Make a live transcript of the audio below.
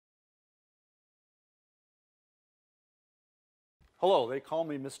Hello, they call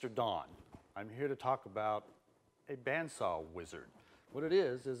me Mr. Don. I'm here to talk about a bandsaw wizard. What it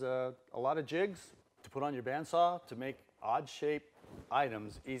is a lot of jigs to put on your bandsaw to make odd-shaped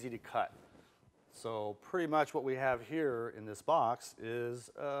items easy to cut. So pretty much what we have here in this box is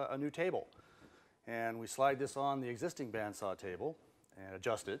a new table. And we slide this on the existing bandsaw table and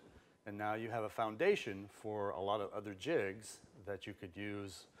adjust it. And now you have a foundation for a lot of other jigs that you could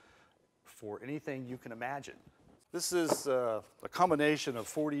use for anything you can imagine. This is a combination of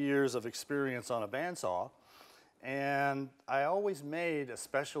 40 years of experience on a bandsaw, and I always made a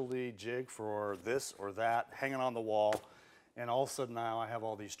specialty jig for this or that hanging on the wall, and all of a sudden now I have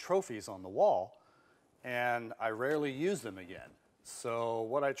all these trophies on the wall, and I rarely use them again. So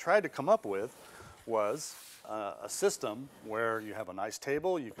what I tried to come up with was a system where you have a nice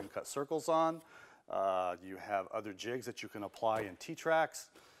table you can cut circles on, you have other jigs that you can apply in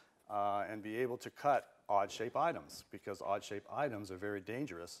T-tracks, and be able to cut odd-shaped items, because odd-shaped items are very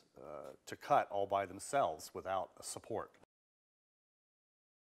dangerous to cut all by themselves without a support.